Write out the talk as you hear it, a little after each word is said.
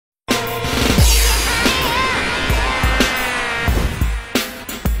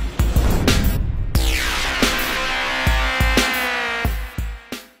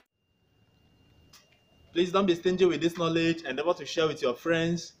Please don't be stingy with this knowledge. Endeavor to share with your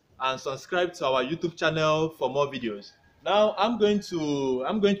friends and subscribe to our YouTube channel for more videos. Now I'm going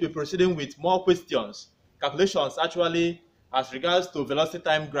to be proceeding with more questions, calculations actually, as regards to velocity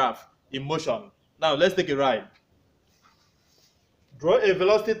time graph in motion. Now let's take a ride. Draw a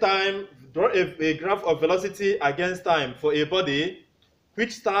graph of velocity against time for a body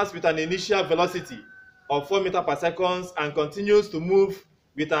which starts with an initial velocity of 4 meters per second and continues to move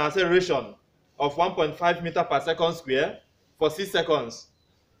with an acceleration of 1.5 meters per second square for 6 seconds.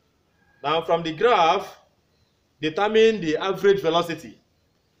 Now from the graph, determine the average velocity.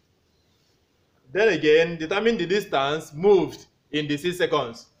 Then again, determine the distance moved in the 6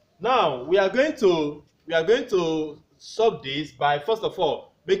 seconds. Now we are going to solve this by first of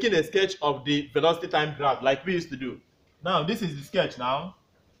all making a sketch of the velocity time graph like we used to do. Now this is the sketch now.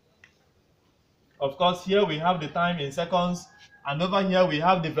 Of course, here we have the time in seconds, and over here we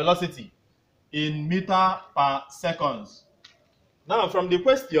have the velocity in meter per seconds. Now from the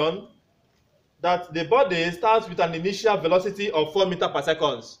question, that the body starts with an initial velocity of 4 meters per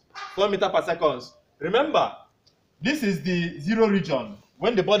second. 4 meters per second. Remember, this is the zero region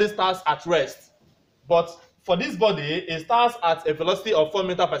when the body starts at rest. But for this body, it starts at a velocity of 4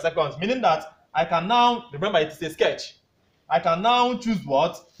 meters per second, meaning that I can now, remember it is a sketch, I can now choose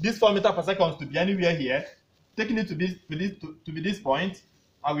what? This 4 meters per second to be anywhere here, taking it to be this point,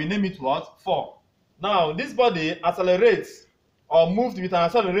 I will name it what? 4. Now, this body accelerates or moved with an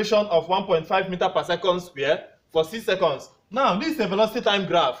acceleration of 1.5 meters per second square for 6 seconds. Now, this is a velocity time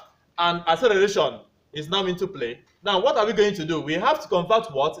graph, and acceleration is now into play. Now, what are we going to do? We have to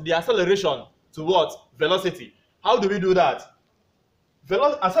convert what? The acceleration to what? Velocity. How do we do that?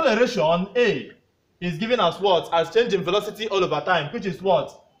 Acceleration, A, is given as what? As change in velocity all over time, which is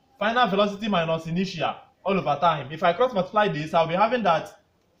what? Final velocity minus initial all over time. If I cross multiply this, I'll be having that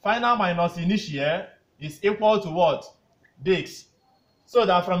final minus initial is equal to what? Dx. So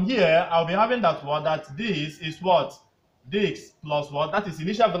that from here, I'll be having that what? That this is what? Dx plus what? That is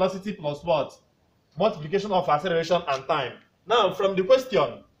initial velocity plus what? Multiplication of acceleration and time. Now, from the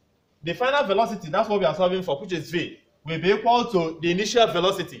question, the final velocity, that's what we are solving for, which is V, will be equal to the initial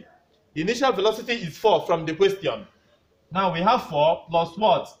velocity. The initial velocity is 4 from the question. Now we have 4 plus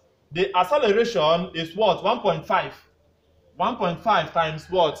what? The acceleration is what? 1.5. 1.5 times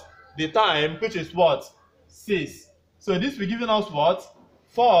what? The time, which is what? 6. So this will give us what?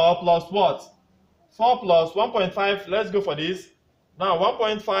 4 plus what? 4 plus 1.5, let's go for this. Now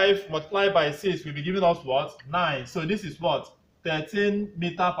 1.5 multiplied by 6 will be giving us what? 9. So this is what? 13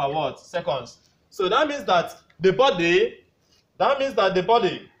 meters per what? Seconds. So that means that the body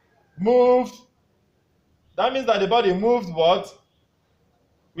moved what?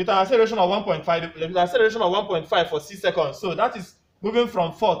 With an acceleration of 1.5, with an acceleration of 1.5 for 6 seconds. So that is moving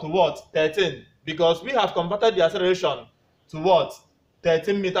from 4 to what? 13. Because we have converted the acceleration to what?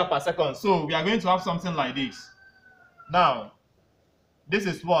 13 meters per second. So we are going to have something like this. Now, this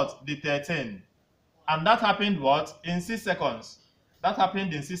is what? The 13. And that happened what? In 6 seconds. That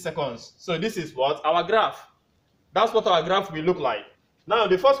happened in 6 seconds. So this is what? Our graph. That's what our graph will look like. Now,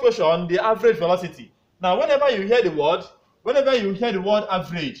 the first question, the average velocity. Now, whenever you hear the word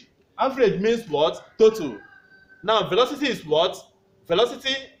average, average means what? Total. Now, velocity is what?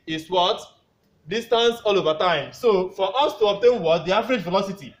 Velocity is what? Distance all over time. So, for us to obtain what? The average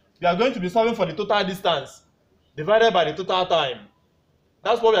velocity, we are going to be solving for the total distance divided by the total time.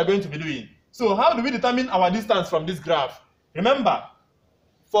 That's what we are going to be doing. So, how do we determine our distance from this graph? Remember,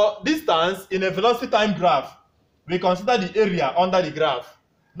 for distance in a velocity time graph, we consider the area under the graph.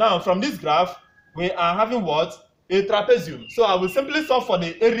 Now, from this graph, we are having what? A trapezium. So I will simply solve for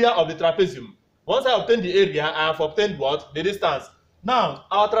the area of the trapezium. Once I obtain the area, I have obtained what? The distance. Now,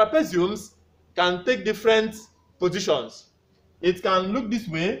 our trapeziums can take different positions. It can look this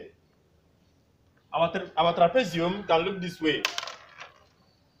way. Our trapezium can look this way.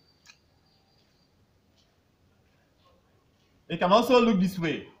 It can also look this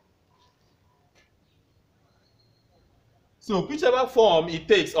way. So whichever form it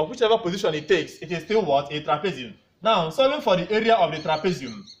takes or whichever position it takes, it is still what? A trapezium. Now, solving for the area of the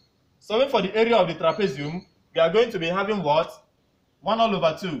trapezium. Solving for the area of the trapezium, we are going to be having what? 1 all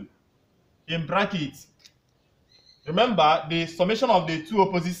over 2 in brackets. Remember the summation of the two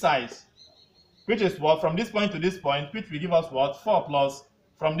opposite sides, which is what? From this point to this point, which will give us what? 4 plus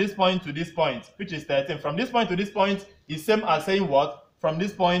from this point to this point, which is 13. From this point to this point is same as saying what? From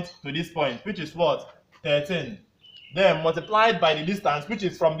this point to this point, which is what? 13. Then multiplied by the distance, which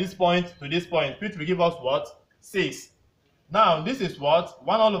is from this point to this point, which will give us what? 6. Now, this is what?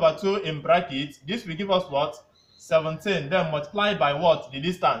 1 all over 2 in brackets. This will give us what? 17. Then multiplied by what? The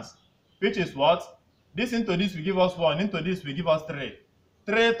distance, which is what? This into this will give us 1, into this will give us 3.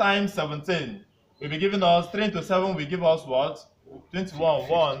 3 times 17 will be giving us 3 into 7 will give us what? 21.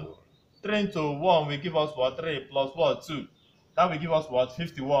 1. 3 into 1 will give us what? 3 plus what? 2. That will give us what?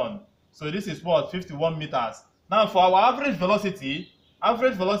 51. So this is what? 51 meters. Now for our average velocity, that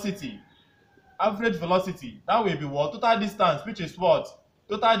will be what? Total distance, which is what?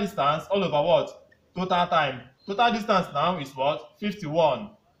 Total distance all over what? Total time. Total distance now is what? 51.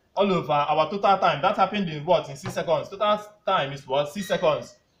 All over our total time. That happened in what? In 6 seconds. Total time is what? 6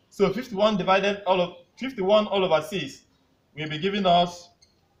 seconds. So 51 divided all over 6 will be giving us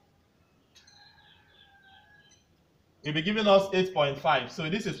 8.5. So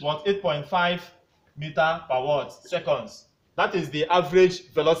this is what? 8.5 meter per what? Seconds. That is the average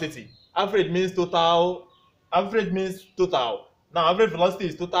velocity. Average means total. Now average velocity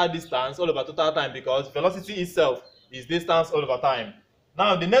is total distance all over total time, because velocity itself is distance all over time.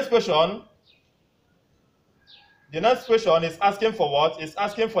 Now the next question is asking for what? It's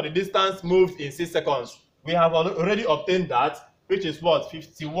asking for the distance moved in 6 seconds. We have already obtained that, which is what?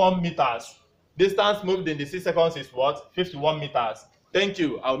 51 meters. Distance moved in the 6 seconds is what? 51 meters. Thank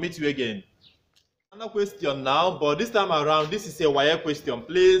you. I'll meet you again. Another question now, but this time around, this is a wire question.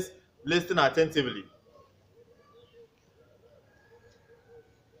 Please listen attentively.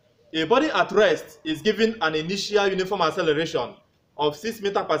 A body at rest is given an initial uniform acceleration of 6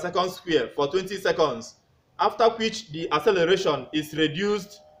 meters per second square for 20 seconds, after which the acceleration is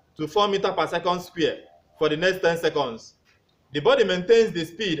reduced to 4 meters per second square for the next 10 seconds. The body maintains the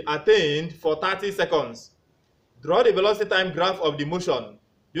speed attained for 30 seconds. Draw the velocity time graph of the motion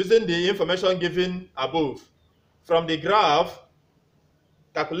using the information given above. From the graph,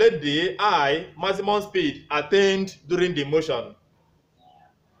 calculate the I maximum speed attained during the motion.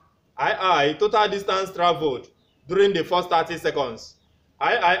 II, total distance traveled during the first 30 seconds.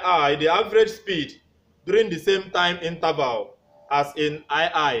 III, the average speed during the same time interval as in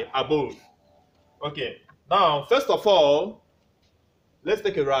II above. Okay, now first of all, let's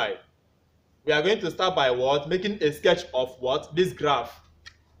take a ride. We are going to start by what? Making a sketch of what? This graph.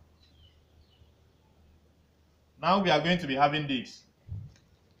 Now we are going to be having this.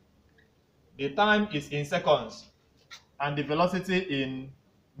 The time is in seconds and the velocity in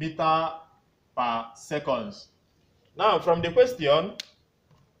meter per seconds. Now from the question,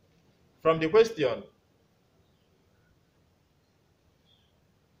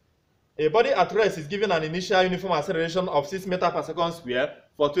 a body at rest is given an initial uniform acceleration of 6 meters per second square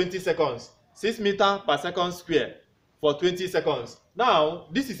for 20 seconds. 6 meters per second square for 20 seconds. Now,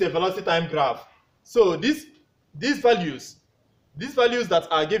 this is a velocity time graph. So these values that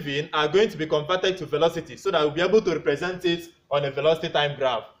are given are going to be converted to velocity, so that we'll be able to represent it on a velocity time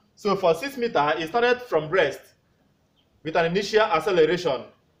graph. So for 6 meters, it started from rest with an initial acceleration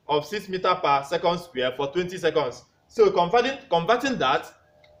of 6 meters per second square for 20 seconds. So converting that,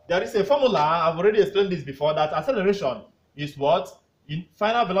 there is a formula. I've already explained this before, that acceleration is what? In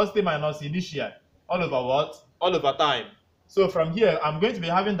final velocity minus initial all over what? All over time. So from here, I'm going to be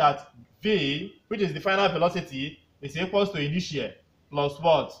having that v, which is the final velocity, is equals to initial plus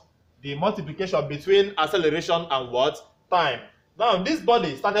what? The multiplication between acceleration and what? Time. Now this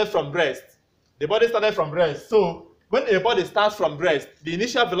body started from rest. The body started from rest. So when a body starts from rest, the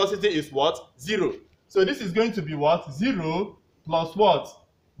initial velocity is what? 0. So this is going to be what? 0 plus what?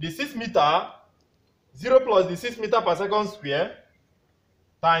 The 6 meter, 0 plus the 6 meters per second square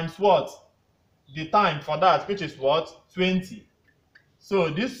times what? The time for that, which is what? 20. So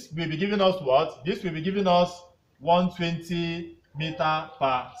this will be giving us what? This will be giving us 120 meters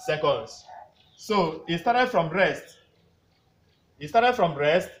per second. So it started from rest.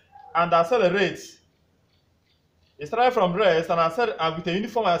 And accelerates. It started from rest and with a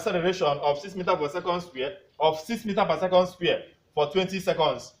uniform acceleration of 6 meters per second square for 20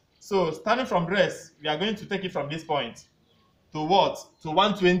 seconds. So starting from rest, we are going to take it from this point to what? To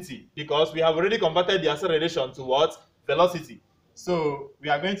 120, because we have already converted the acceleration to what? Velocity. So we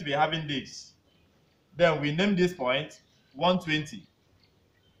are going to be having this. Then we name this point 120.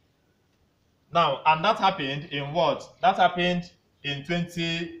 Now, and that happened in what? That happened in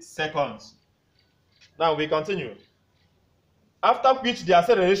 20 seconds. Now we continue. After which the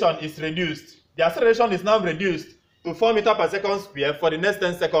acceleration is reduced. The acceleration is now reduced to 4 meters per second square for the next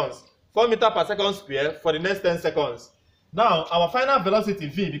 10 seconds. 4 meters per second square for the next 10 seconds. Now, our final velocity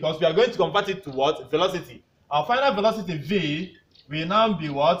v, because we are going to convert it to what? Velocity. Our final velocity v will now be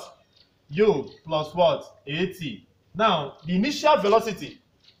what? U plus what? At. Now, the initial velocity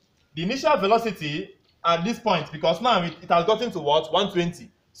at this point, because now it has gotten to what?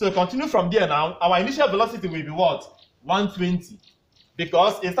 120. So continue from there now. Our initial velocity will be what? 120.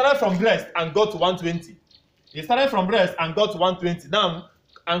 because it started from rest and got to 120. It started from rest and got to 120 now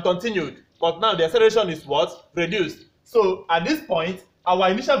and continued, but now the acceleration is what? Reduced. So at this point, our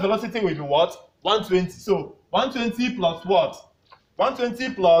initial velocity will be what? 120. So 120 plus what?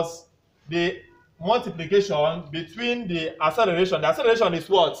 120 plus the multiplication between the acceleration. The acceleration is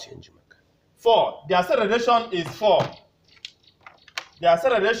what? 4. The acceleration is 4. The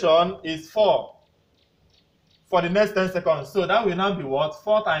acceleration is 4 for the next 10 seconds. So that will now be what?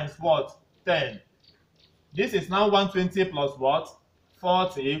 4 times what? 10. This is now 120 plus what?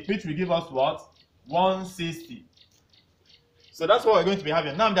 40, which will give us what? 160. So that's what we're going to be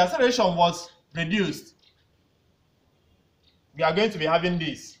having. Now the acceleration was reduced. We are going to be having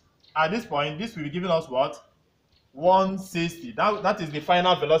this. At this point, this will be giving us what? 160. That is the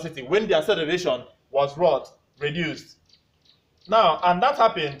final velocity when the acceleration was what? Reduced. Now, and that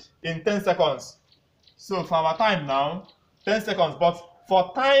happened in 10 seconds. So for our time now, 10 seconds. But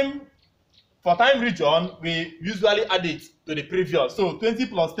for time region, we usually add it to the previous. So 20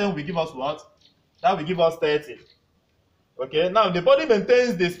 plus 10 will give us what? That will give us 30. Okay, now the body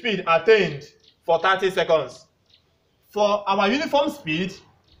maintains the speed attained for 30 seconds. For our uniform speed,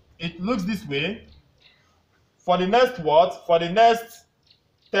 it looks this way. For the next what? For the next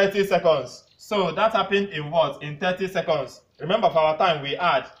 30 seconds. So that happened in what? In 30 seconds. Remember, for our time, we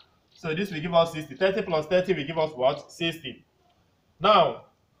add. So this will give us 60. 30 plus 30 will give us what? 60. Now,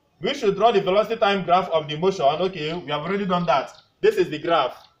 we should draw the velocity time graph of the motion. Okay, we have already done that. This is the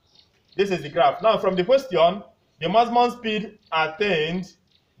graph. This is the graph. Now, from the question, the maximum speed attained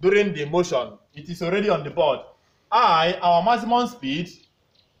during the motion. It is already on the board. Our maximum speed,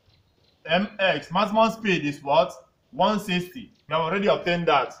 mx, maximum speed is what? 160. We have already obtained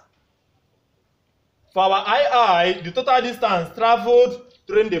that. For our II, the total distance traveled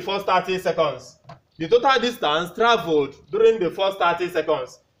during the first 30 seconds. The total distance traveled during the first 30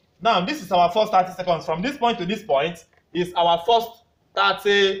 seconds. Now, this is our first 30 seconds. From this point to this point is our first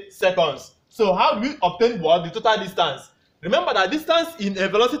 30 seconds. So how do we obtain what? The total distance. Remember that distance in a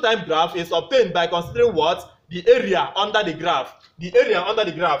velocity time graph is obtained by considering what? The area under the graph. The area under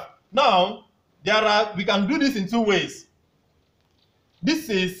the graph. Now, we can do this in two ways. This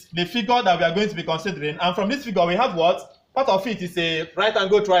is the figure that we are going to be considering, and from this figure we have what? Part of it is a right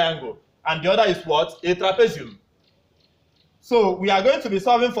angle triangle, and the other is what? A trapezium. So we are going to be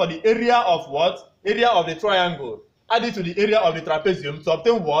solving for the area of what? Area of the triangle, added to the area of the trapezium to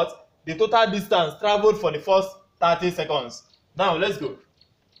obtain what? The total distance traveled for the first 30 seconds. Now let's go.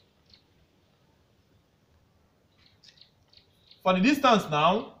 For the distance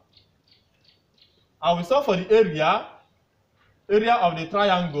now, I will solve for the area of the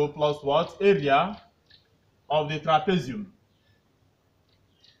triangle plus what? Area of the trapezium.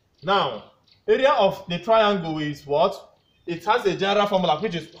 Now, area of the triangle is what? It has a general formula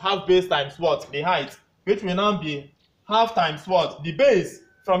which is half base times what? The height, which will now be half times what? The base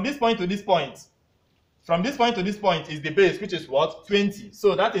from this point to this point. From this point to this point is the base, which is what? 20.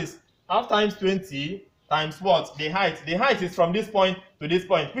 So that is half times 20 times what? The height. The height is from this point to this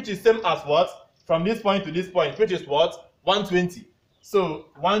point, which is same as what? From this point to this point, which is what? 120. So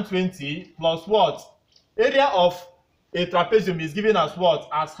 120 plus what? Area of a trapezium is given as what?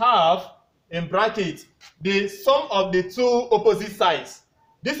 As half, in bracket, the sum of the two opposite sides.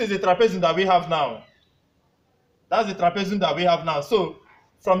 This is the trapezium that we have now. That's the trapezium that we have now. So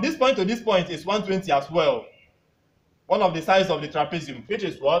from this point to this point is 120 as well. One of the sides of the trapezium, which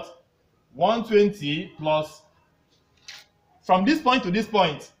is what? 120 plus, from this point to this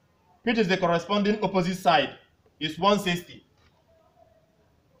point, which is the corresponding opposite side, is 160.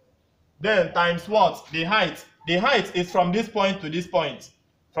 Then times what? The height. The height is from this point to this point.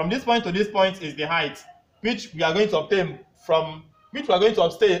 From this point to this point is the height, which we are going to obtain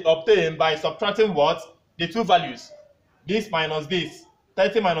obtain by subtracting what? The two values. This minus this.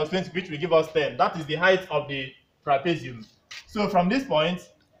 30 minus 20, which will give us 10. That is the height of the trapezium. So from this point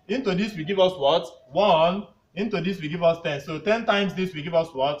into this will give us what? 1. Into this will give us 10. So 10 times this will give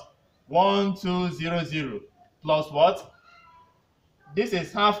us what? 1200 plus what? This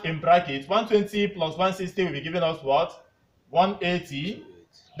is half in bracket. 120 plus 160 will be giving us what? 180.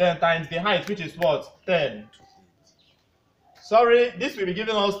 Then times the height, which is what? 10. Sorry, this will be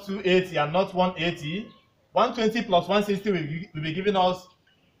giving us 280 and not 180. 120 plus 160 will be giving us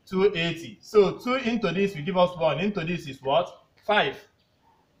 280. So 2 into this will give us 1. Into this is what? 5.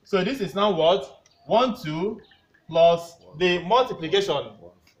 So this is now what? 1, 2 plus the multiplication.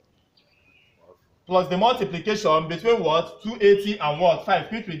 Plus the multiplication between what? 280 and what?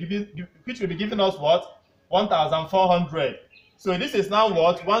 5, which will be giving us what? 1,400. So this is now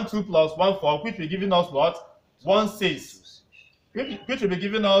what? 1, 2 plus 1, 4, which will be giving us what? 1, 6. which will be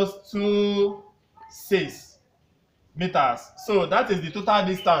giving us 2.6 meters. So that is the total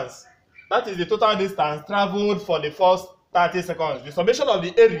distance. That is the total distance traveled for the first 30 seconds. The summation of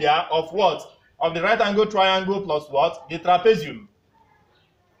the area of what? Of the right angle triangle plus what? The trapezium.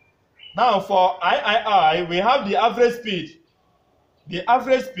 Now for III, we have the average speed. The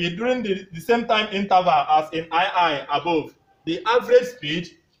average speed during the same time interval as in II above. The average speed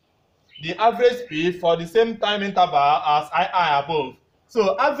for the same time interval as II above.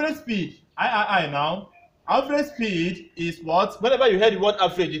 So average speed, III now, average speed is what? Whenever you hear the word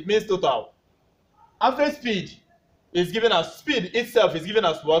average, it means total. Average speed is given as, speed itself is given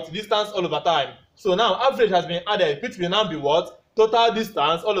as what? Distance all over time. So now average has been added, which will now be what? Total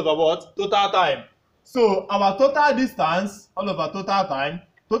distance all over what? Total time. So our total distance all over total time,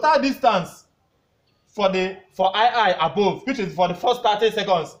 total distance for II above, which is for the first 30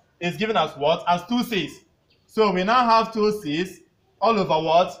 seconds, is given as what? As 2.6. So we now have 2.6 all over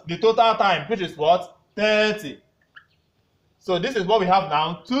what? The total time, which is what? 30. So this is what we have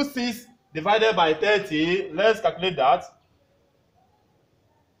now. 2.6 divided by 30. Let's calculate that.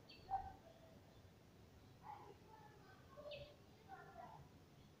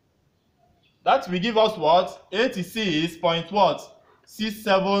 That will give us what?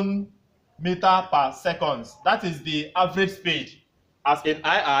 86.67 meter per second. That is the average speed as in II,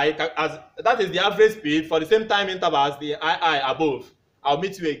 that is the average speed for the same time interval as the II above. I'll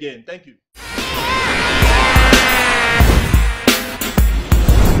meet you again. Thank you.